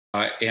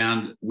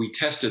And we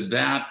tested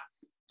that.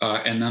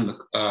 And then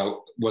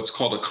what's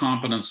called a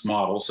competence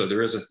model. So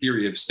there is a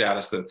theory of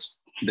status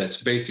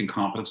that's based in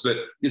competence, but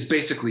it's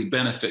basically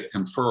benefit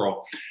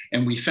conferral.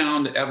 And we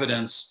found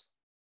evidence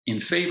in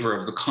favor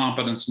of the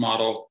competence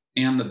model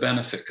and the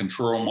benefit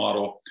conferral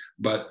model,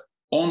 but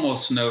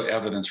almost no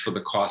evidence for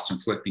the cost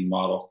inflicting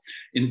model.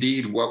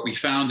 Indeed, what we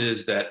found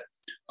is that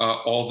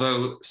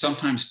although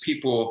sometimes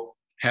people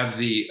have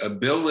the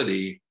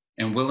ability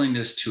and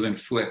willingness to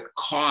inflict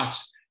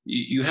cost,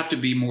 you have to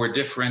be more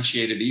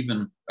differentiated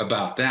even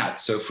about that.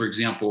 So, for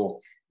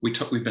example,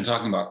 we've been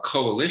talking about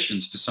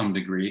coalitions to some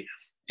degree,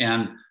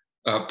 and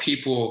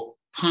people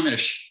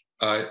punish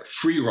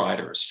free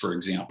riders, for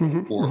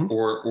example,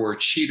 or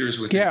cheaters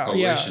within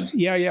coalitions.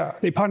 Yeah.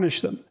 They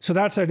punish them. So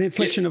that's an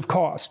infliction of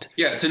cost.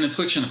 Yeah, it's an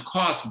infliction of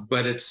cost,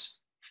 but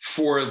it's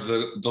for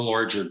the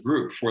larger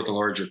group, for the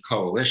larger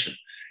coalition.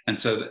 And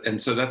so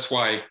that's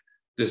why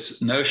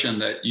this notion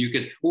that you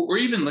could, or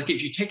even like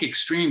if you take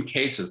extreme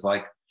cases,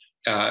 like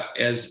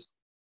as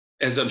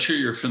I'm sure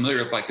you're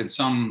familiar with, like in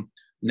some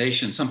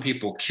nations, some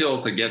people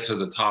kill to get to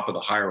the top of the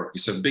hierarchy.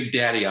 So Big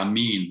Daddy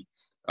Amin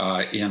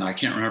in, I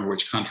can't remember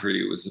which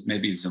country it was,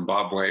 maybe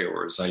Zimbabwe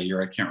or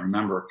Zaire, I can't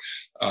remember,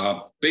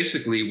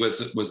 basically was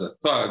a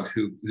thug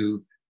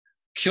who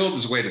killed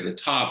his way to the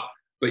top,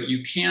 but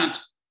you can't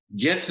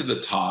get to the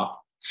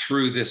top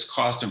through this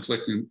cost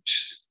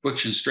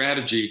infliction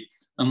strategy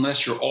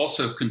unless you're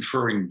also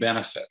conferring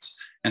benefits.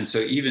 And so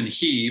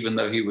even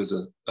though he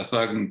was a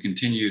thug and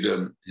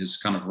continued his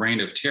kind of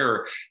reign of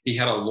terror, he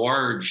had a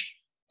large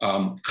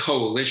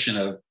coalition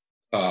of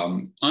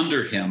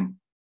under him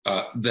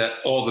that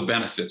all the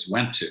benefits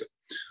went to.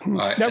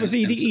 That was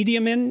Idi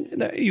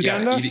Amin,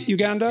 Uganda?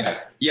 Uganda?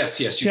 Yeah.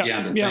 Yes,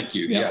 Uganda. Yeah, Thank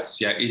you. Yeah. Yes,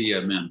 Idi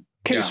Amin.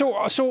 Okay,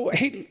 so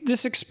hey,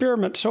 this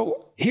experiment.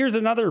 So here's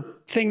another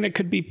thing that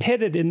could be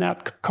pitted in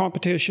that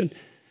competition.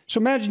 So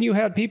imagine you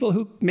had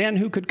men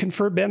who could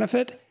confer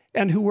benefit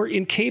and who were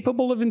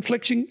incapable of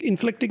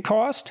inflicting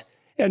cost,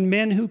 and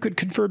men who could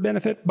confer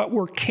benefit but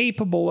were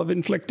capable of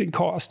inflicting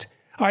cost.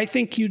 I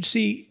think you'd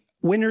see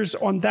winners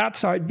on that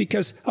side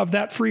because of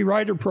that free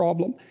rider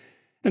problem.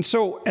 And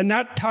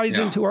that ties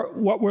into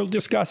what we'll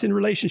discuss in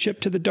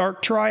relationship to the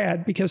dark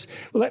triad, because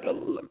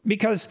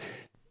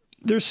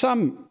there's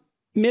some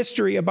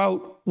mystery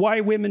about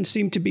why women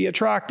seem to be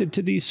attracted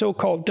to these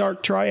so-called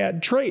dark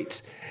triad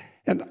traits.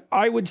 And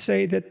I would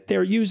say that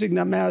they're using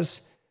them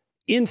as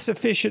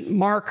insufficient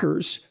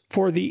markers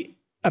for the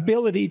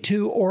ability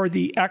to or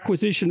the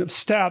acquisition of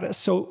status.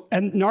 So,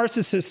 and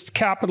narcissists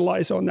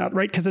capitalize on that,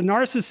 right? Because a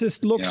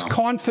narcissist looks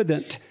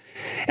confident.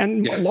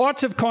 And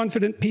lots of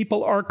confident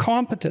people are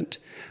competent.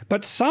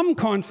 But some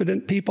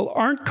confident people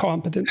aren't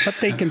competent, but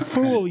they can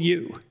fool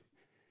you.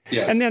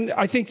 Yes. And then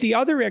I think the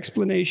other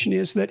explanation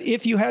is that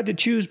if you had to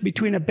choose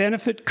between a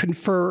benefit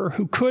conferrer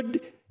who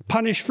could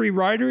punish free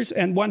riders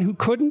and one who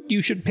couldn't,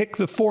 you should pick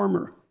the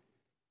former.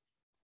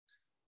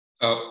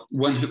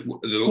 One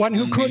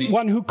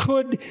who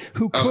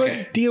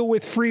could deal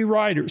with free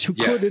riders, who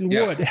could and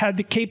would, had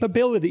the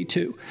capability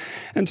to.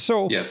 And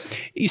so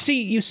you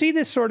see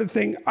this sort of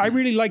thing. I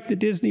really like the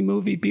Disney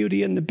movie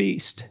Beauty and the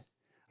Beast.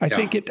 I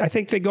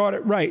think they got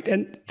it right.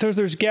 And so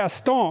there's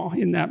Gaston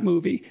in that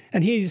movie,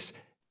 and he's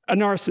a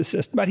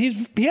narcissist, but he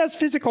has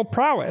physical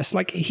prowess.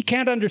 Like, he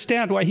can't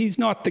understand why he's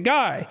not the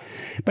guy,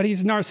 but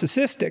he's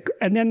narcissistic.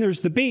 And then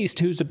there's the Beast,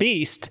 who's a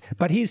beast,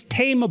 but he's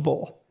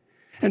tameable.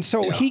 And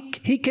so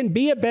he can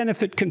be a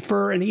benefit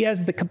conferrer, and he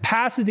has the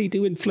capacity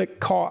to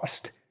inflict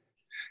cost.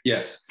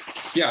 Yes.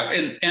 Yeah.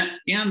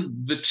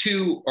 And the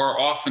two are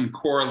often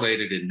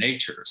correlated in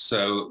nature.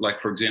 So, like,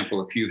 for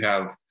example, if you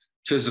have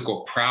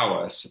physical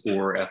prowess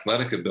or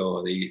athletic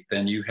ability,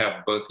 then you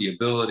have both the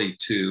ability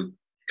to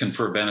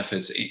confer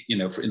benefits, in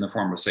the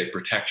form of, say,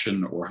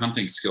 protection or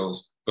hunting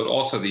skills, but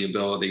also the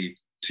ability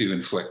to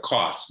inflict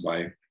costs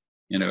by,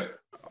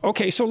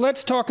 Okay, so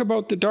let's talk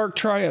about the dark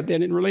triad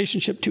then in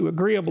relationship to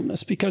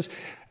agreeableness, because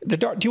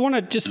do you want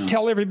to just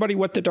tell everybody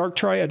what the dark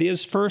triad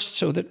is first,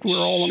 so that we're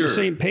all on the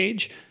same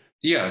page?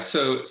 Yeah.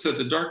 So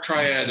the dark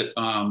triad,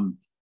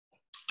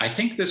 I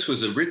think this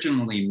was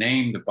originally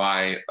named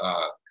by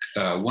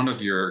one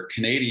of your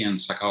Canadian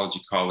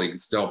psychology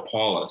colleagues, Del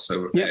Paula,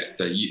 at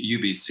the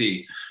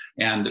UBC.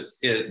 And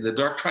the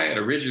dark triad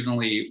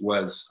originally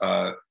was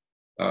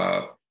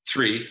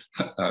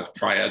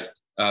triad,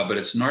 but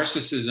it's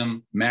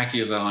narcissism,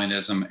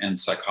 Machiavellianism, and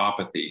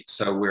psychopathy.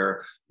 So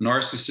where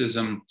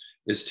narcissism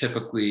is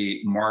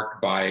typically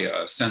marked by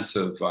a sense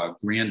of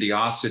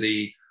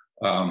grandiosity,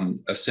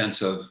 a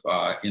sense of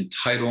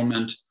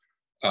entitlement.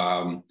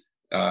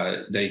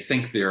 They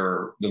think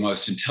they're the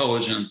most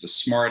intelligent, the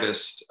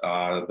smartest,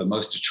 the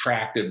most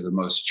attractive, the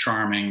most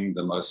charming,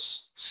 the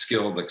most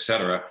skilled,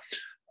 etc.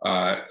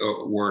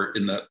 Or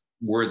in the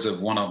words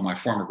of one of my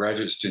former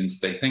graduate students,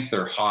 they think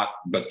they're hot,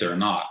 but they're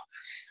not.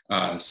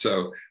 And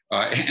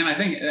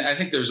I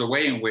think there's a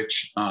way in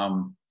which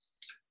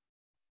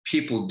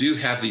people do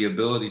have the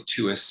ability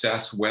to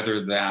assess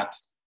whether that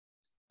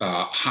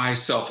high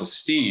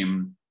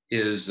self-esteem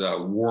is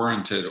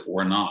warranted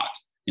or not.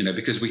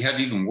 because we have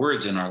even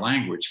words in our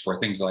language for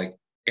things like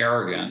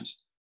arrogant,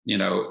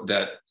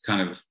 that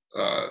kind of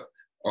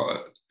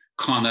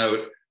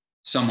connote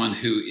someone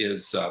who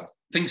is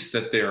thinks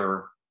that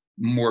they're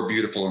more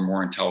beautiful or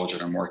more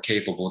intelligent or more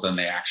capable than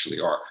they actually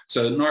are.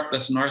 So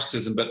that's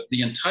narcissism. But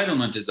the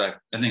entitlement is, I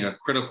think, a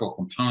critical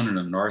component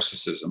of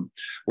narcissism,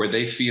 where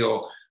they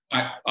feel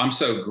I'm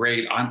so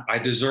great, I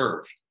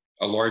deserve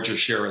a larger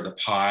share of the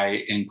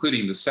pie,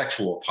 including the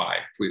sexual pie,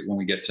 when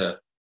we get to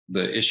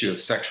the issue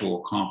of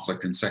sexual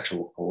conflict and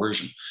sexual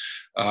coercion.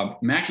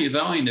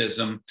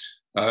 Machiavellianism,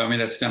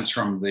 that stems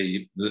from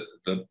the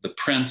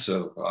prince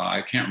of,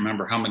 I can't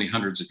remember how many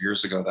hundreds of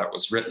years ago that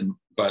was written,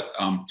 but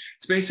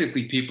it's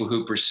basically people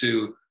who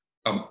pursue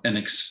an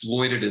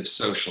exploitative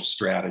social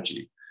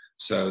strategy.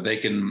 So they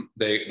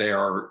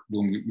are,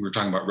 when we were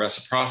talking about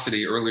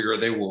reciprocity earlier,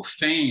 they will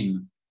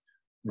feign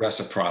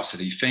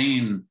reciprocity,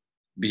 feign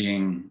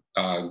being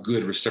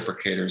good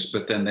reciprocators,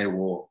 but then they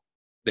will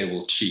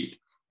cheat.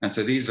 And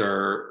so these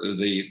are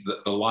the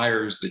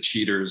liars, the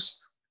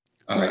cheaters.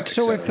 Right.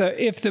 So if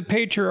the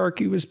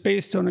patriarchy was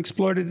based on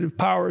exploitative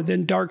power,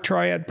 then dark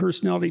triad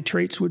personality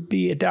traits would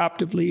be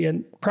adaptively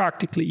and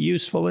practically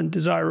useful and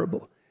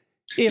desirable.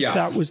 If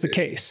that was the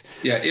case.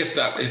 Yeah, if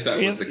that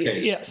was the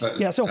case. Yes. But,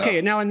 yes.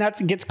 Okay. Now, and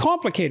that gets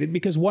complicated,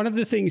 because one of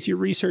the things your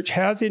research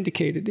has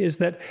indicated is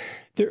that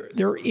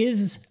there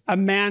is a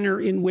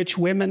manner in which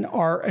women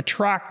are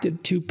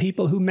attracted to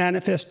people who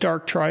manifest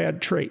dark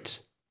triad traits.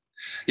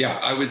 Yeah,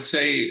 I would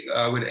say,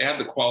 I would add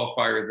the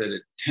qualifier that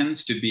it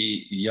tends to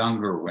be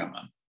younger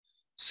women.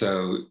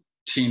 So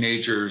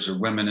teenagers or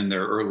women in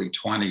their early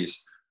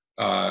 20s,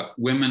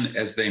 women,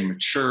 as they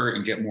mature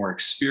and get more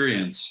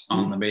experience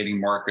on the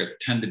mating market,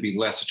 tend to be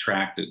less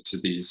attracted to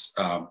these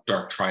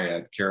dark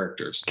triad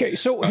characters. Okay,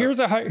 so here's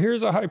a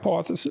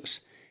hypothesis.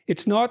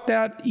 It's not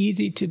that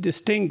easy to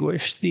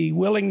distinguish the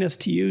willingness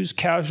to use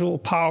casual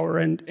power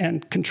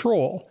and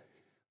control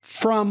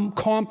from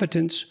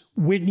competence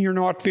when you're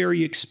not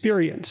very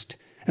experienced.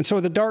 And so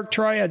the dark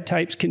triad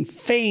types can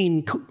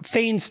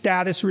feign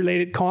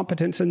status-related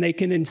competence, and they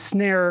can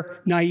ensnare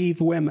naive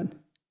women.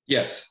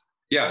 Yes.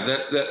 Yeah,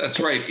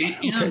 that's right.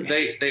 And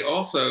they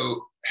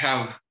also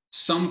have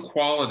some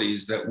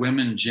qualities that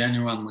women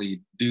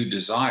genuinely do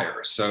desire.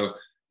 So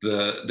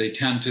they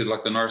tend to,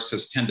 like the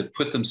narcissists, tend to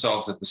put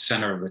themselves at the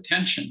center of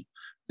attention.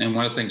 And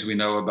one of the things we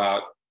know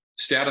about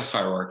status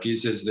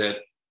hierarchies is that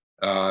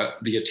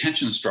the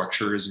attention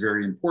structure is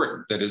very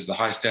important. That is, the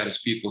high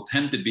status people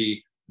tend to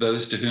be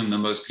those to whom the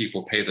most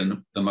people pay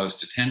the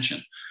most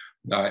attention.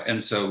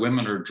 And so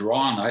women are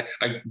drawn.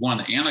 One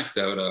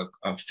anecdote,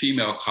 a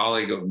female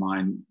colleague of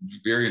mine,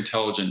 very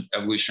intelligent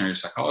evolutionary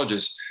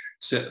psychologist,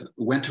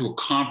 went to a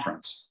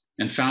conference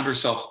and found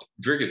herself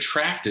very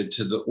attracted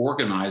to the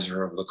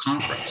organizer of the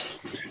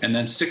conference. And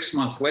then 6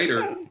 months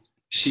later,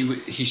 she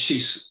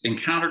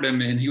encountered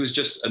him, and he was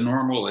just a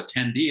normal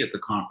attendee at the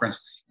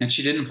conference, and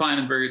she didn't find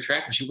him very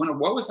attractive. She wondered,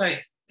 what was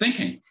I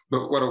thinking?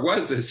 But what it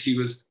was is he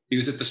was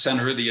at the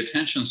center of the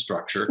attention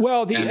structure.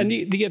 Well,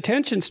 the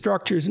attention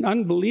structure is an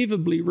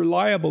unbelievably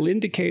reliable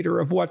indicator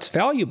of what's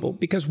valuable,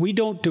 because we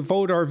don't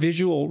devote our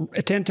visual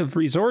attentive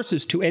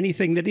resources to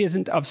anything that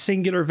isn't of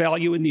singular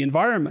value in the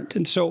environment.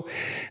 And so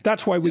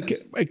that's why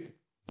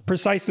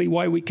precisely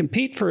why we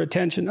compete for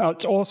attention.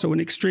 It's also an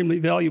extremely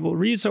valuable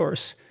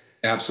resource.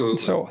 Absolutely.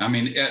 So,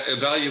 a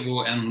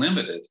valuable and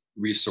limited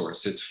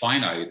resource. It's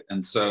finite.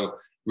 And so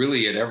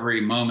really at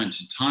every moment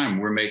in time,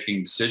 we're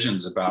making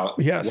decisions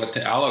about what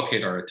to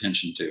allocate our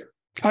attention to.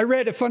 I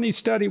read a funny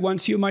study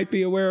once, you might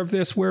be aware of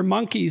this, where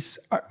monkeys,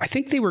 I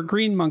think they were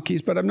green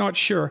monkeys, but I'm not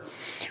sure,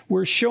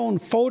 were shown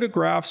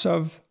photographs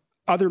of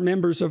other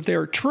members of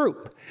their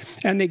troop.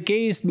 And they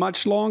gazed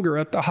much longer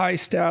at the high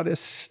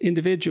status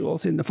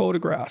individuals in the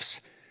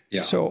photographs. Yeah.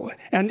 So,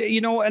 and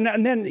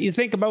then you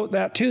think about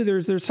that too,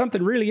 there's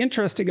something really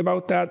interesting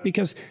about that,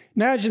 because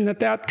imagine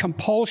that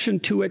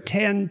compulsion to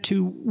attend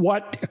to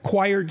what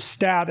acquired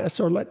status,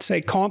 or let's say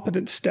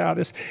competent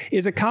status,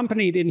 is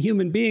accompanied in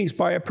human beings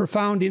by a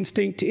profound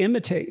instinct to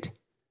imitate.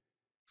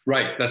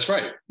 Right. That's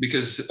right.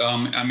 Because,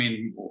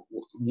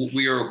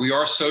 we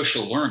are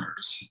social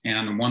learners.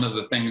 And one of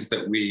the things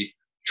that we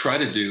try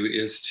to do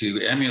is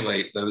to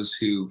emulate those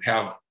who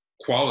have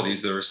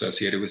qualities that are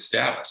associated with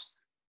status.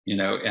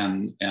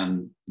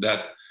 And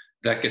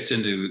that gets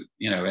into,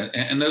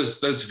 and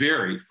those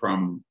vary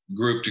from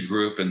group to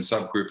group and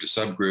subgroup to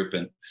subgroup.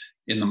 And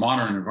in the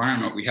modern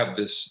environment, we have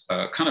this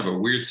kind of a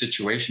weird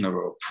situation of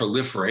a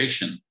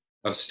proliferation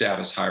of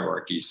status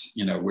hierarchies,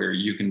 where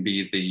you can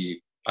be the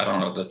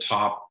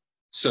top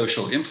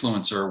social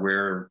influencer,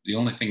 where the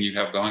only thing you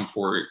have going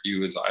for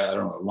you is, a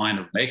line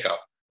of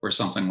makeup or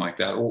something like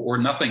that, or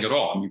nothing at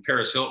all.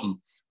 Paris Hilton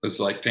was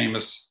like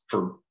famous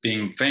for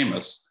being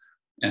famous.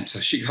 And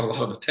so she got a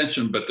lot of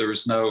attention, but there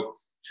was no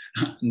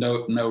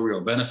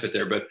real benefit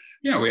there. But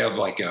we have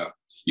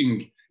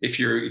if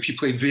you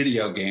play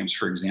video games,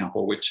 for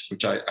example, which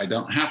I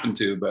don't happen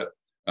to, but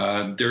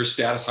There's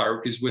status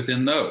hierarchies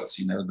within those.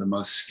 You know, the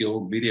most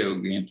skilled video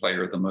game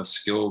player, the most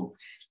skilled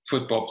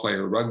football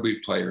player, rugby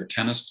player,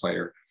 tennis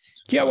player.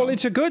 Yeah, well,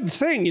 it's a good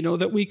thing, you know,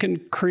 that we can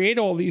create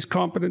all these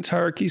competence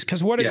hierarchies,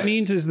 because what it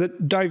means is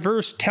that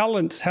diverse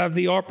talents have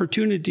the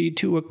opportunity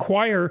to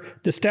acquire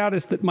the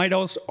status that might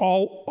also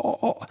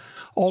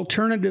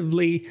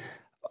alternatively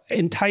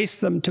entice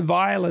them to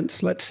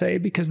violence, let's say,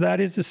 because that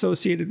is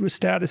associated with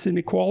status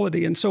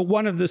inequality. And so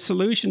one of the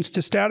solutions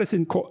to status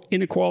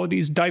inequality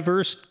is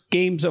diverse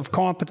games of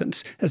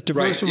competence, as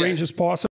diverse a range as possible.